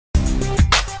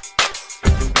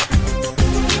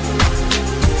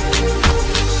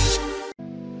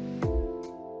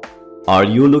Are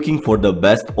you looking for the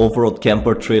best off-road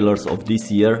camper trailers of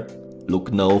this year?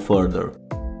 Look no further.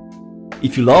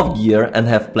 If you love gear and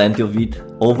have plenty of it,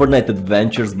 overnight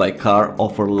adventures by car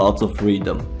offer lots of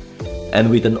freedom. And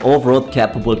with an off-road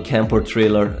capable camper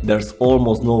trailer, there's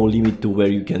almost no limit to where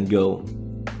you can go.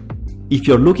 If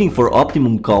you're looking for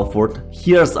optimum comfort,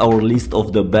 here's our list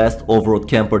of the best off-road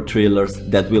camper trailers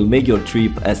that will make your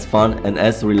trip as fun and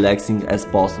as relaxing as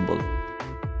possible.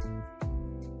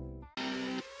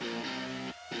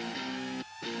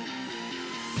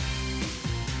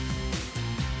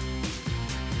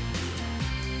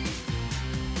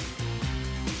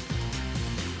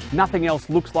 Nothing else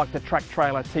looks like the track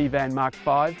trailer Tvan Mark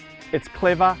V. It's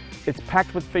clever, it's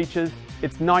packed with features,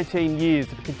 it's 19 years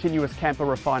of continuous camper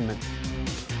refinement.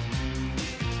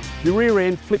 The rear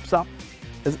end flips up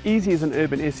as easy as an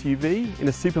urban SUV in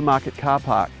a supermarket car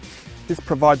park. This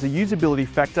provides a usability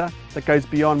factor that goes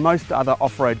beyond most other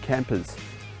off-road campers.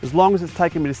 As long as it's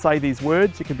taken me to say these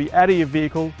words, you can be out of your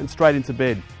vehicle and straight into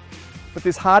bed. But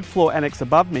this hard floor annex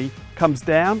above me comes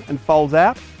down and folds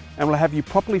out and will have you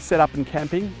properly set up and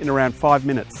camping in around 5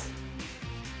 minutes.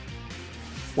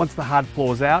 Once the hard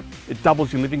floor's out, it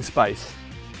doubles your living space.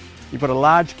 You've got a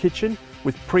large kitchen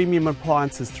with premium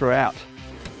appliances throughout.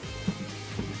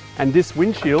 And this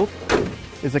windshield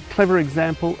is a clever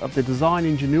example of the design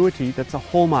ingenuity that's a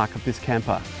hallmark of this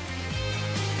camper.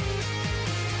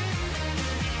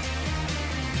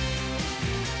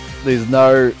 There's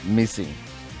no missing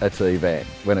a Tvan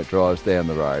when it drives down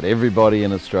the road. Everybody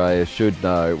in Australia should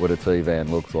know what a Tvan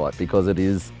looks like because it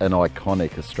is an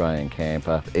iconic Australian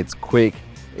camper. It's quick,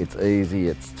 it's easy,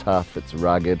 it's tough, it's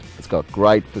rugged, it's got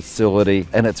great facility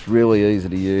and it's really easy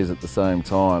to use at the same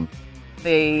time.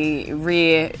 The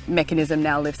rear mechanism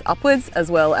now lifts upwards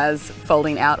as well as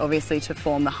folding out obviously to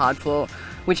form the hard floor,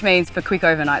 which means for quick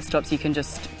overnight stops you can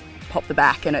just pop the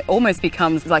back and it almost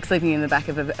becomes like sleeping in the back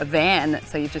of a van.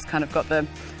 So you've just kind of got the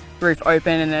roof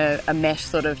open and a mesh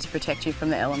sort of to protect you from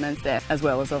the elements there, as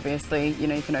well as obviously, you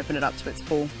can open it up to its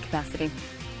full capacity.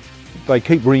 They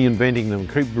keep reinventing them,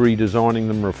 keep redesigning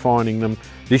them, refining them.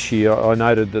 This year I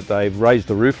noted that they've raised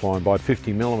the roofline by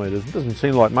 50mm. It doesn't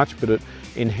seem like much, but it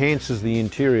enhances the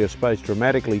interior space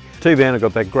dramatically. Tvan have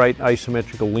got that great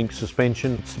asymmetrical link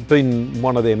suspension. It's been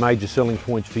one of their major selling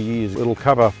points for years. It'll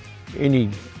cover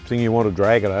anything you want to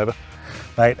drag it over.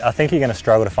 Mate, I think you're going to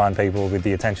struggle to find people with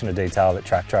the attention to detail that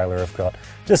Track Trailer have got.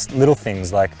 Just little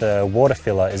things like the water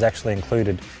filler is actually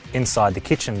included inside the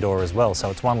kitchen door as well, so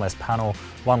it's one less panel,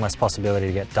 one less possibility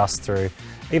to get dust through.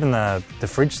 Even the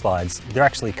fridge slides, they're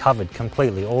actually covered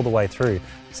completely all the way through.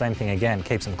 Same thing again,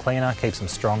 keeps them cleaner, keeps them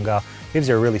stronger, gives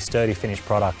you a really sturdy finished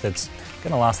product that's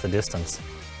going to last the distance.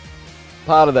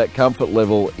 Part of that comfort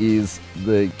level is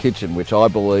the kitchen, which I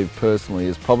believe personally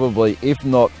is probably, if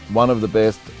not one of the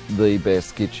best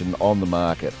kitchen on the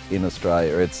market in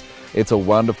Australia. It's a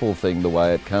wonderful thing the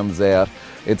way it comes out.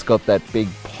 It's got that big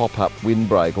pop-up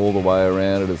windbreak all the way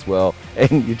around it as well,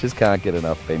 and you just can't get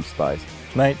enough bench space.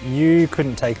 Mate, you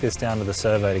couldn't take this down to the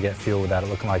servo to get fuel without it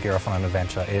looking like you're off on an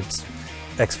adventure. It's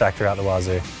X Factor out the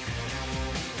wazoo.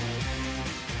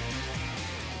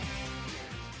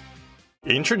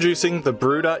 Introducing the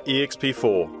BRUDER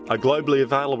EXP4, a globally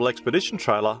available expedition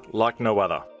trailer like no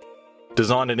other.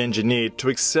 Designed and engineered to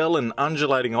excel in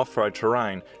undulating off-road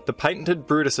terrain, the patented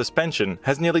BRUDER suspension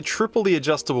has nearly triple the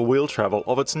adjustable wheel travel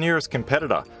of its nearest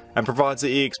competitor and provides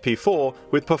the EXP4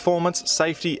 with performance,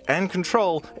 safety and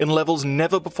control in levels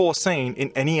never before seen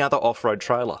in any other off-road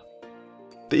trailer.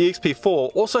 The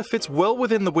EXP4 also fits well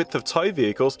within the width of tow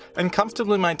vehicles and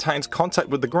comfortably maintains contact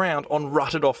with the ground on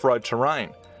rutted off-road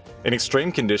terrain. In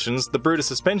extreme conditions, the BRUDER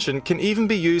suspension can even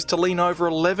be used to lean over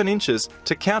 11 inches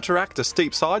to counteract a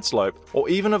steep side slope or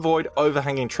even avoid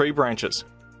overhanging tree branches.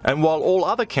 And while all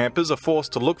other campers are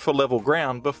forced to look for level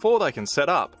ground before they can set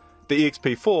up, the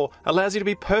EXP4 allows you to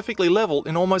be perfectly level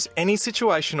in almost any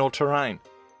situation or terrain.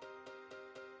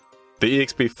 The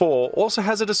EXP4 also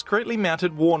has a discreetly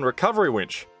mounted worn recovery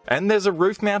winch, and there's a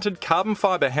roof-mounted carbon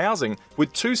fibre housing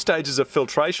with 2 stages of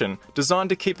filtration designed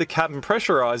to keep the cabin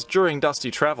pressurised during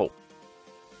dusty travel.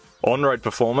 On-road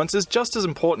performance is just as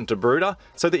important to BRUDER,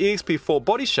 so the EXP4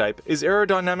 body shape is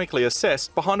aerodynamically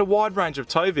assessed behind a wide range of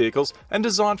tow vehicles and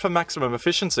designed for maximum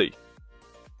efficiency.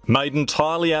 Made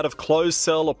entirely out of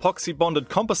closed-cell epoxy-bonded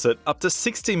composite up to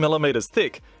 60mm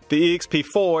thick, the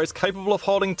EXP4 is capable of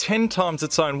holding 10 times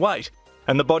its own weight,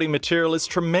 and the body material is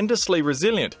tremendously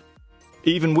resilient.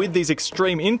 Even with these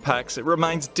extreme impacts, it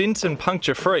remains dint and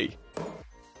puncture free.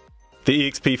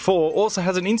 The EXP4 also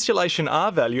has an insulation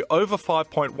R value over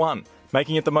 5.1,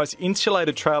 making it the most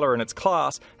insulated trailer in its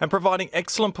class and providing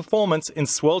excellent performance in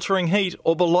sweltering heat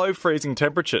or below freezing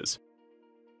temperatures.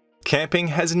 Camping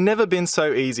has never been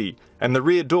so easy, and the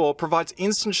rear door provides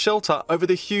instant shelter over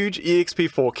the huge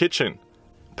EXP4 kitchen.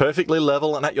 Perfectly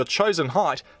level and at your chosen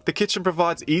height, the kitchen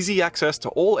provides easy access to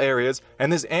all areas,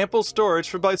 and there's ample storage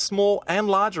for both small and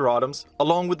larger items,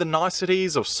 along with the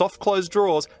niceties of soft close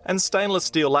drawers and stainless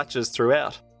steel latches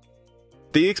throughout.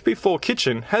 The EXP4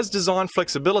 kitchen has design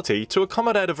flexibility to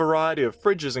accommodate a variety of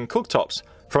fridges and cooktops,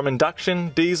 from induction,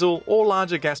 diesel or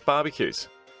larger gas barbecues.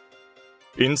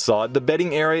 Inside, the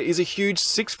bedding area is a huge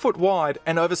 6 foot wide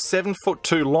and over 7 foot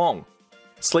 2 long.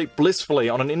 Sleep blissfully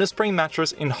on an innerspring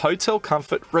mattress in hotel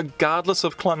comfort regardless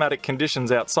of climatic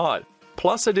conditions outside,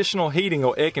 plus additional heating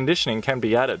or air conditioning can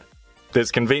be added.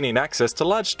 There's convenient access to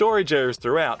large storage areas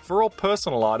throughout for all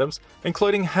personal items,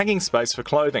 including hanging space for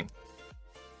clothing.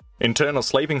 Internal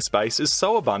sleeping space is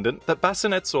so abundant that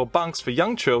bassinets or bunks for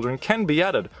young children can be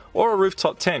added, or a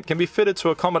rooftop tent can be fitted to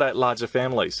accommodate larger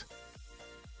families.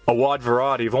 A wide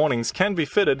variety of awnings can be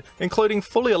fitted, including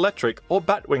fully electric or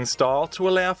batwing style to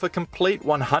allow for complete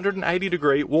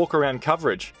 180-degree walk-around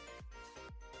coverage.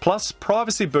 Plus,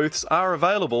 privacy booths are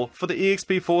available for the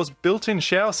EXP4's built-in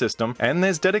shower system, and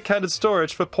there's dedicated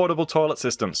storage for portable toilet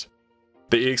systems.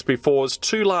 The EXP4's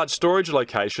 2 large storage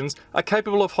locations are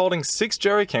capable of holding 6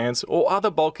 jerrycans or other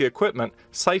bulky equipment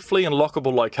safely in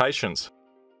lockable locations.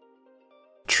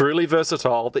 Truly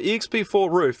versatile, the EXP4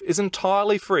 roof is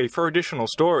entirely free for additional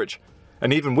storage,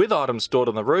 and even with items stored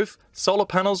on the roof, solar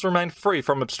panels remain free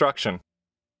from obstruction.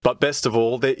 But best of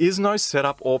all, there is no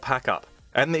setup or pack-up,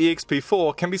 and the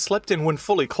EXP4 can be slept in when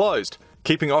fully closed,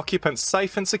 keeping occupants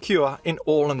safe and secure in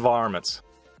all environments.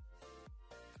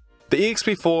 The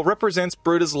EXP4 represents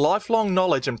BRUDER's lifelong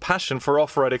knowledge and passion for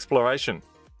off-road exploration.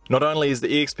 Not only is the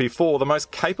EXP4 the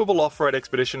most capable off-road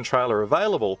expedition trailer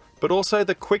available, but also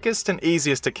the quickest and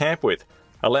easiest to camp with,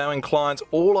 allowing clients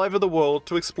all over the world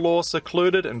to explore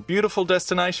secluded and beautiful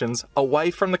destinations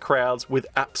away from the crowds with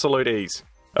absolute ease.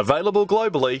 Available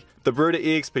globally, the BRUDER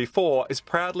EXP4 is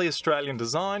proudly Australian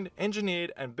designed,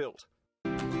 engineered and built.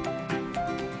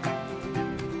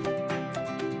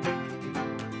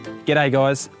 G'day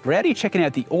guys, we're out here checking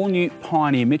out the all-new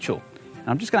Pioneer Mitchell. And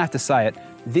I'm just going to have to say it,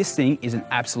 this thing is an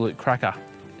absolute cracker.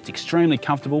 It's extremely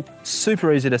comfortable,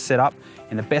 super easy to set up,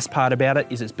 and the best part about it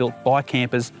is it's built by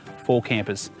campers for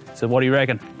campers. So what do you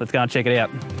reckon? Let's go and check it out.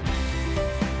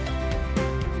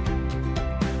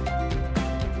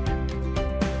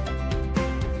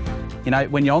 You know,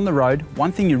 when you're on the road,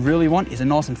 one thing you really want is a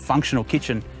nice and functional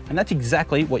kitchen, and that's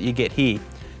exactly what you get here.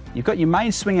 You've got your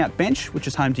main swing-out bench, which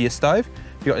is home to your stove.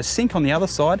 You've got a sink on the other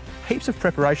side, heaps of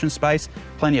preparation space,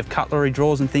 plenty of cutlery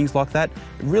drawers and things like that.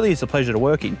 It really is a pleasure to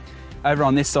work in. Over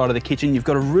on this side of the kitchen, you've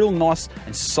got a real nice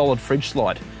and solid fridge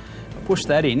slide. Push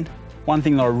that in. One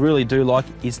thing that I really do like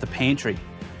is the pantry.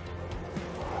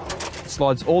 It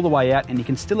slides all the way out and you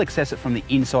can still access it from the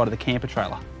inside of the camper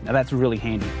trailer. Now that's really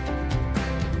handy.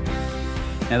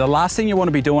 Now the last thing you want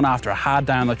to be doing after a hard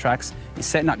day on the tracks is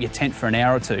setting up your tent for an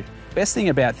hour or two. Best thing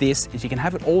about this is you can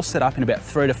have it all set up in about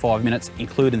 3 to 5 minutes,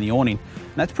 including the awning.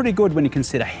 And that's pretty good when you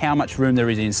consider how much room there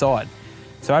is inside.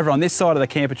 So over on this side of the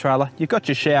camper trailer, you've got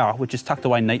your shower, which is tucked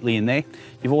away neatly in there.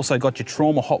 You've also got your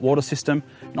trauma hot water system,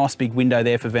 nice big window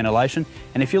there for ventilation.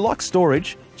 And if you like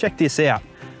storage, check this out.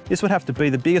 This would have to be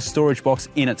the biggest storage box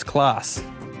in its class.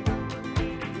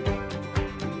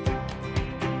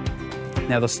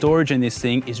 Now the storage in this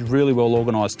thing is really well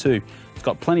organised too. It's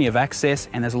got plenty of access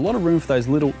and there's a lot of room for those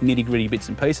little nitty-gritty bits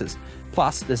and pieces.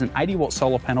 Plus, there's an 80-watt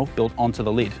solar panel built onto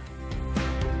the lid.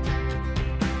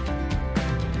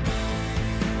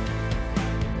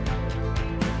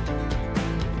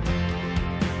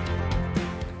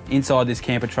 Inside this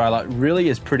camper trailer really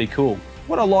is pretty cool.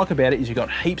 What I like about it is you've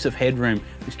got heaps of headroom,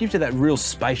 which gives you that real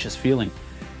spacious feeling.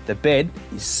 The bed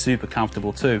is super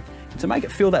comfortable too. And to make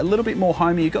it feel that little bit more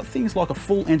homey, you've got things like a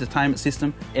full entertainment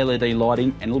system, LED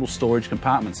lighting, and little storage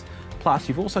compartments. Plus,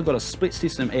 you've also got a split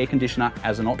system air conditioner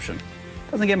as an option.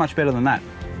 Doesn't get much better than that.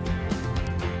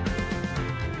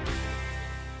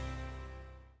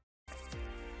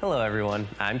 Hello everyone,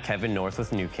 I'm Kevin North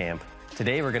with nuCamp.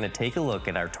 Today we're going to take a look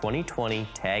at our 2020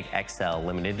 TAG XL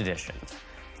limited editions.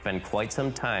 It's been quite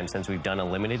some time since we've done a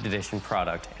limited edition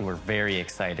product and we're very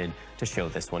excited to show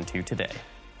this one to you today.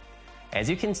 As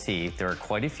you can see, there are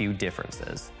quite a few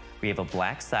differences. We have a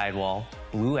black sidewall,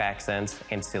 blue accents,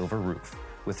 and silver roof,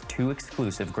 with 2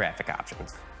 exclusive graphic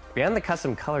options. Beyond the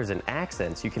custom colors and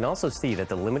accents, you can also see that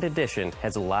the limited edition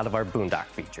has a lot of our boondock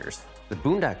features. The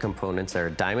boondock components are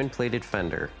a diamond-plated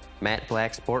fender, matte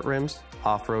black sport rims,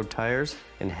 off-road tires,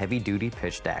 and heavy-duty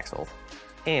pitched axle,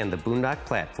 and the boondock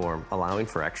platform allowing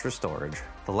for extra storage.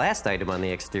 The last item on the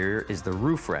exterior is the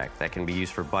roof rack that can be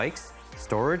used for bikes,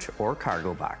 storage, or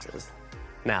cargo boxes.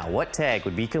 Now, what tag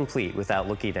would be complete without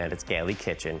looking at its galley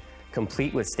kitchen?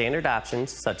 Complete with standard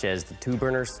options such as the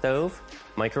 2-burner stove,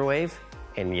 microwave,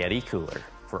 and Yeti cooler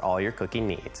for all your cooking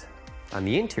needs. On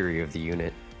the interior of the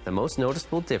unit, the most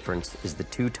noticeable difference is the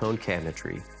two-tone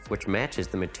cabinetry, which matches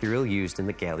the material used in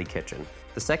the galley kitchen.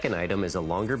 The second item is a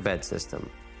longer bed system,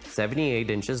 78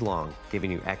 inches long,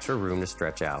 giving you extra room to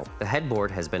stretch out. The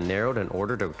headboard has been narrowed in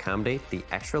order to accommodate the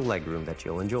extra legroom that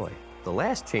you'll enjoy. The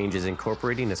last change is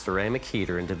incorporating a ceramic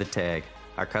heater into the tag.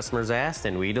 Our customers asked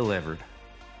and we delivered.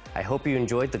 I hope you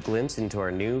enjoyed the glimpse into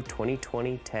our new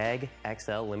 2020 TAG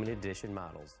XL limited edition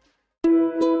models.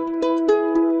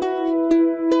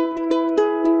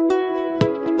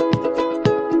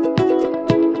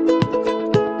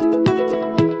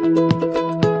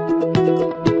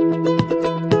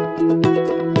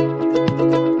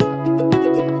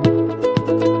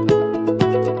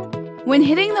 When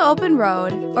hitting the open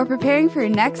road or preparing for your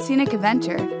next scenic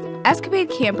adventure, Escapade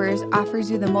Campers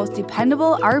offers you the most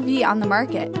dependable RV on the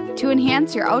market to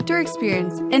enhance your outdoor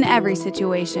experience in every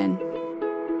situation.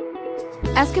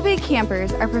 Escapade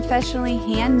Campers are professionally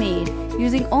handmade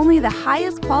using only the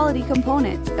highest quality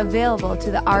components available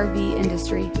to the RV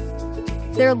industry.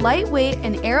 Their lightweight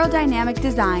and aerodynamic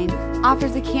design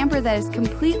offers a camper that is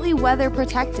completely weather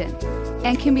protected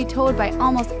and can be towed by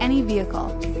almost any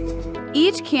vehicle.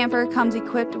 Each camper comes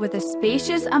equipped with a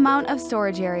spacious amount of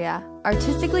storage area,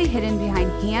 artistically hidden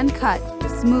behind hand-cut,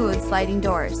 smooth sliding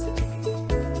doors.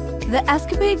 The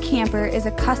Escapade Camper is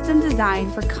a custom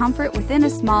design for comfort within a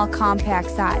small,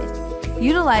 compact size,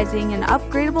 utilizing an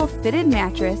upgradable fitted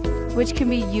mattress which can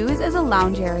be used as a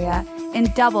lounge area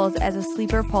and doubles as a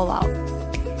sleeper pullout.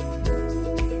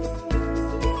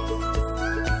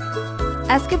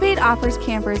 Escapade offers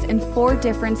campers in 4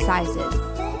 different sizes,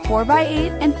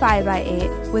 4x8 and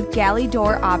 5x8 with galley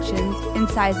door options in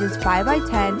sizes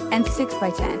 5x10 and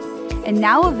 6x10, and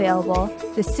now available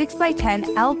the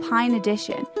 6x10 Alpine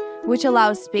Edition, which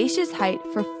allows spacious height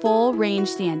for full range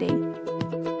standing.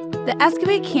 The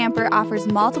Escapade Camper offers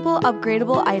multiple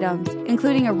upgradable items,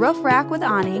 including a roof rack with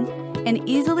awning, an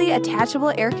easily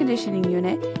attachable air conditioning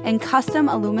unit, and custom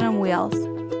aluminum wheels.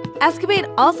 Escapade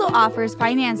also offers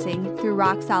financing through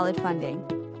rock-solid funding.